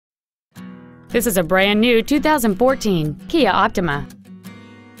This is a brand new 2014 Kia Optima.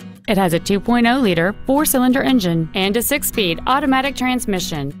 It has a 2.0-liter four-cylinder engine and a 6-speed automatic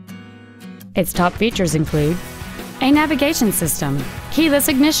transmission. Its top features include a navigation system, keyless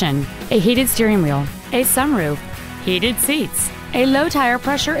ignition, a heated steering wheel, a sunroof, heated seats, a low tire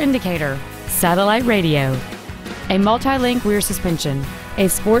pressure indicator, satellite radio, a multi-link rear suspension, a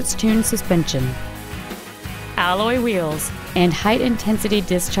sports-tuned suspension, alloy wheels, and high-intensity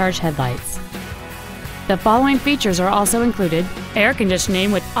discharge headlights. The following features are also included: air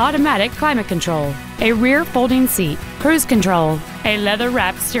conditioning with automatic climate control, a rear folding seat, cruise control, a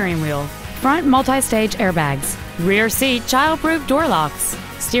leather-wrapped steering wheel, front multi-stage airbags, rear seat child-proof door locks,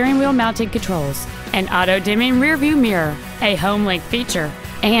 steering wheel mounted controls, an auto-dimming rear-view mirror, a home link feature,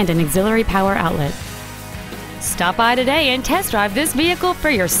 and an auxiliary power outlet. Stop by today and test drive this vehicle for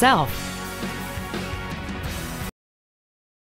yourself.